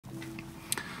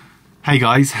Hey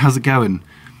guys, how's it going?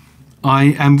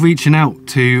 I am reaching out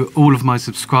to all of my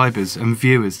subscribers and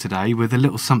viewers today with a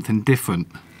little something different.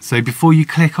 So before you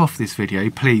click off this video,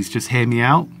 please just hear me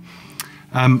out.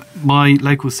 My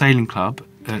local sailing club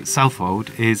at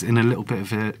Southwold is in a little bit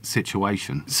of a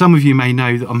situation. Some of you may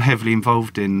know that I'm heavily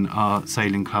involved in our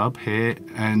sailing club here,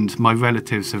 and my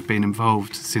relatives have been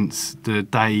involved since the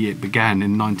day it began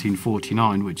in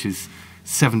 1949, which is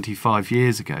 75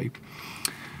 years ago.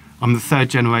 I'm the third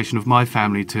generation of my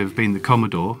family to have been the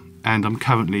Commodore, and I'm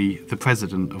currently the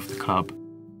president of the club.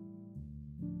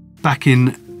 Back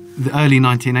in the early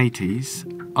 1980s,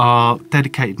 our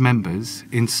dedicated members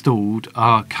installed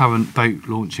our current boat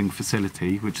launching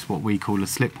facility, which is what we call a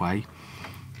slipway,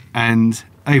 and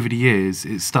over the years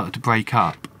it started to break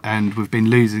up and we've been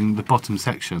losing the bottom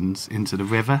sections into the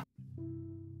river.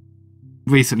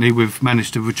 Recently we've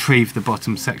managed to retrieve the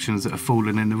bottom sections that have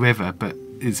fallen in the river, but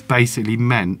it's basically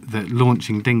meant that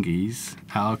launching dinghies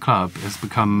at our club has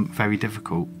become very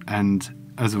difficult, and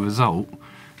as a result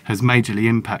has majorly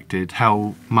impacted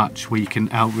how much we can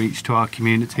outreach to our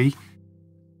community.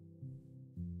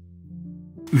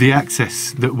 The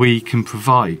access that we can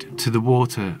provide to the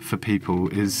water for people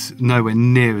is nowhere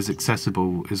near as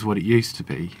accessible as what it used to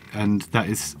be, and that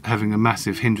is having a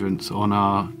massive hindrance on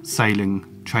our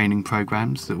sailing training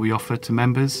programs that we offer to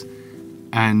members,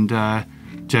 and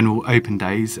general open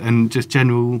days and just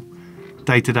general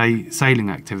day-to-day sailing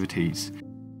activities.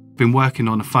 Been working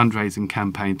on a fundraising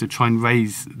campaign to try and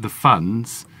raise the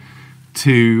funds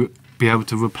to be able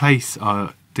to replace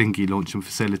our dinghy launching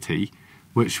facility,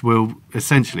 which will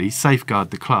essentially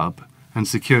safeguard the club and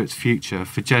secure its future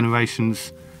for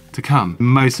generations to come.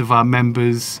 Most of our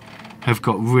members have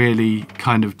got really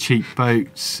kind of cheap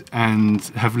boats and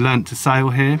have learnt to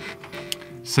sail here.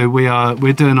 So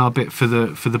we're doing our bit for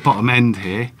the bottom end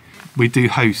here. We do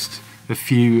host a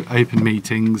few open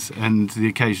meetings and the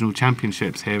occasional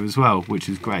championships here as well, which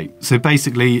is great. So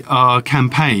basically our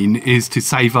campaign is to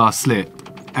save our slip,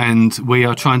 and we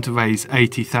are trying to raise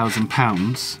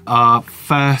 £80,000. Our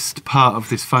first part of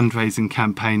this fundraising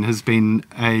campaign has been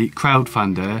a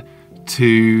crowdfunder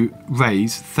to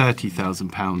raise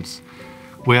 £30,000.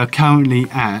 We are currently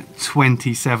at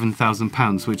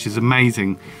 £27,000, which is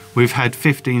amazing. We've had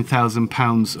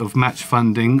 £15,000 of match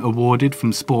funding awarded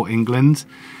from Sport England.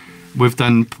 We've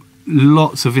done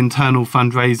lots of internal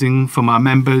fundraising from our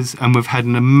members, and we've had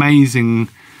an amazing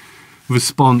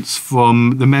response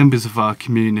from the members of our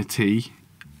community,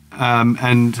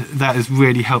 and that has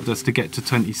really helped us to get to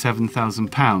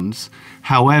 £27,000.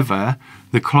 However,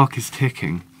 the clock is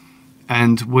ticking,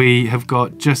 and we have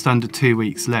got just under 2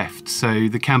 weeks left. So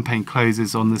the campaign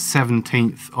closes on the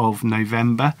 17th of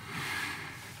November.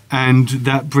 And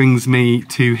that brings me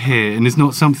to here, and it's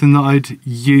not something that I'd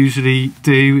usually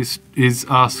do, is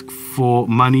ask for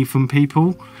money from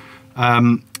people,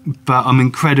 but I'm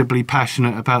incredibly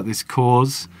passionate about this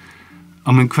cause.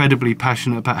 I'm incredibly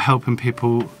passionate about helping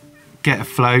people get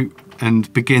afloat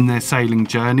and begin their sailing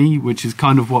journey, which is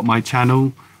kind of what my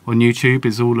channel on YouTube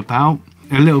is all about.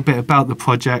 A little bit about the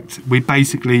project. We've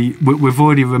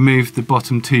already removed the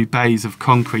bottom 2 bays of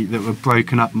concrete that were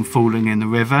broken up and falling in the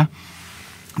river.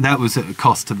 That was at a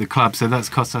cost to the club, so that's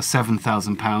cost us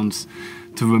 £7,000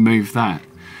 to remove that.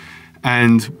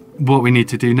 And what we need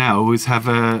to do now is have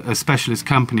a specialist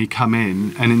company come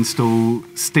in and install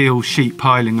steel sheet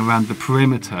piling around the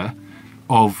perimeter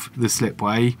of the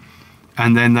slipway,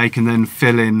 and then they can then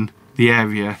fill in the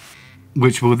area,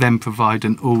 which will then provide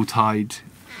an all-tide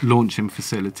launching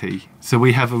facility. So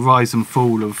we have a rise and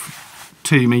fall of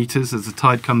 2 metres as the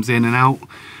tide comes in and out,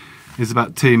 is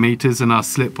about 2 metres, and our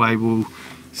slipway will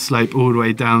slope all the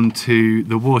way down to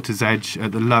the water's edge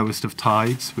at the lowest of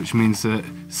tides, which means that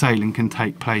sailing can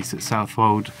take place at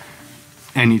Southwold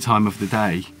any time of the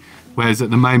day, whereas at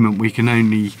the moment we can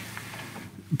only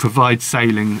provide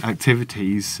sailing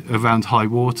activities around high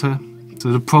water.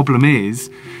 So the problem is,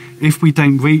 if we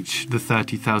don't reach the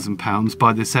 £30,000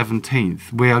 by the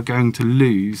 17th, we are going to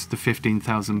lose the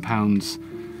 £15,000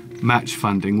 match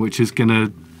funding, which is going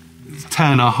to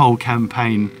turn our whole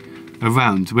campaign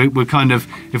around. We're kind of,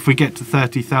 if we get to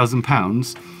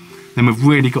 £30,000, then we've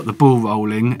really got the ball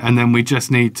rolling, and then we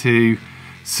just need to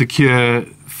secure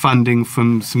funding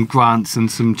from some grants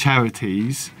and some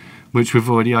charities, which we've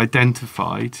already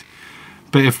identified.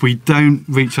 But if we don't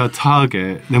reach our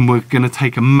target, then we're going to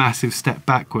take a massive step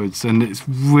backwards, and it's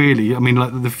really, I mean,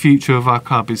 like, the future of our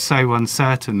club is so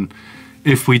uncertain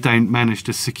if we don't manage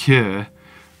to secure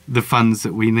the funds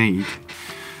that we need.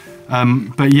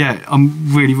 But yeah,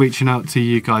 I'm really reaching out to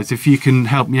you guys. If you can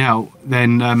help me out,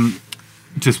 then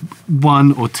just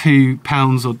 £1 or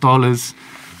 £2 or dollars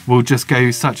will just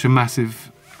go such a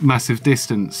massive massive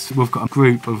distance. We've got a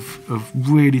group of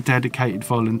really dedicated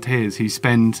volunteers who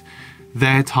spend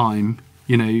their time,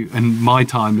 you know, and my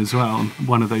time as well,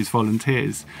 one of those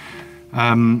volunteers,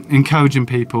 encouraging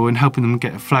people and helping them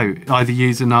get afloat, either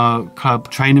using our club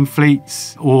training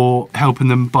fleets or helping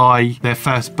them buy their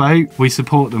first boat. We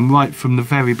support them right from the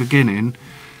very beginning,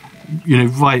 you know,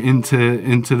 right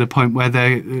into the point where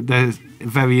they're a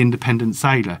very independent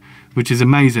sailor, which is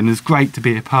amazing. It's great to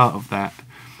be a part of that.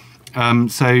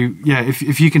 So yeah,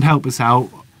 if you can help us out,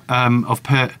 I've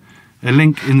put a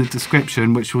link in the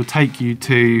description which will take you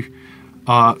to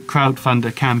our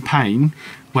crowdfunder campaign,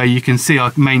 where you can see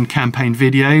our main campaign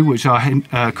video, which our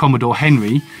Commodore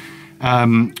Henry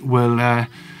will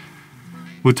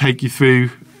take you through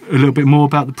a little bit more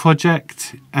about the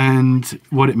project and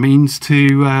what it means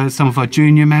to some of our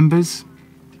junior members.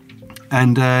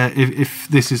 And if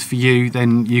this is for you,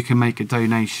 then you can make a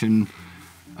donation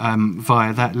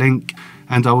via that link.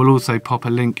 And I will also pop a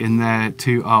link in there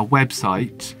to our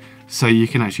website, so you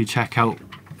can actually check out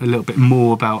a little bit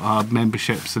more about our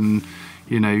memberships and,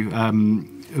 you know,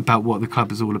 about what the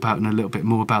club is all about, and a little bit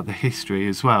more about the history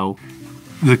as well.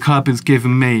 The club has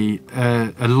given me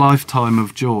a lifetime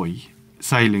of joy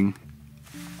sailing,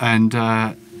 and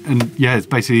yeah, it's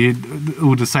basically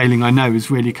all the sailing I know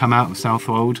has really come out of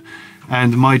Southwold,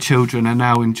 and my children are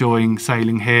now enjoying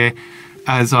sailing here,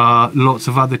 as are lots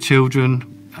of other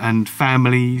children and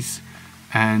families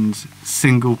and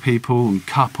single people and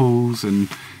couples, and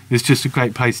it's just a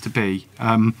great place to be.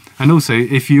 And also,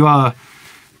 if you are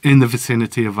in the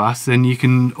vicinity of us, then you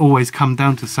can always come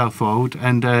down to Southwold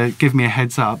and give me a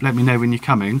heads up, let me know when you're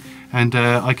coming, and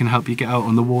I can help you get out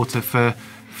on the water for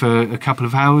a couple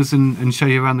of hours and show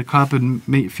you around the club and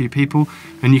meet a few people,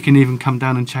 and you can even come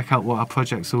down and check out what our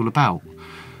project's all about.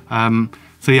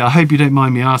 So yeah, I hope you don't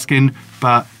mind me asking,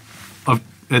 but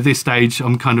at this stage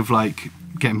I'm kind of like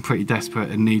getting pretty desperate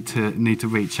and need to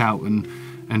reach out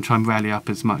and try and rally up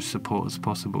as much support as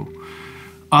possible.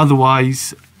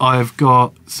 Otherwise, I've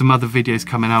got some other videos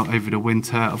coming out over the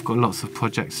winter. I've got lots of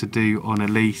projects to do on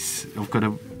Elise. I've got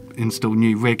to install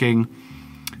new rigging.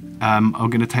 I'm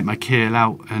going to take my keel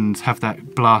out and have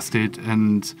that blasted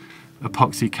and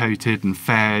epoxy coated and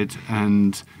faired,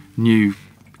 and new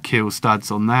keel studs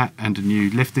on that, and a new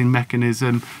lifting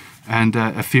mechanism, and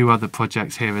a few other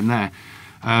projects here and there.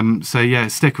 So yeah,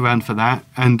 stick around for that.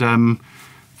 And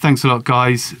thanks a lot,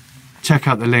 guys. Check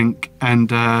out the link,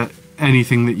 and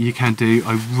anything that you can do,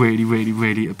 I really, really,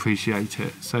 really appreciate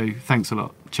it. So thanks a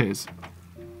lot. Cheers.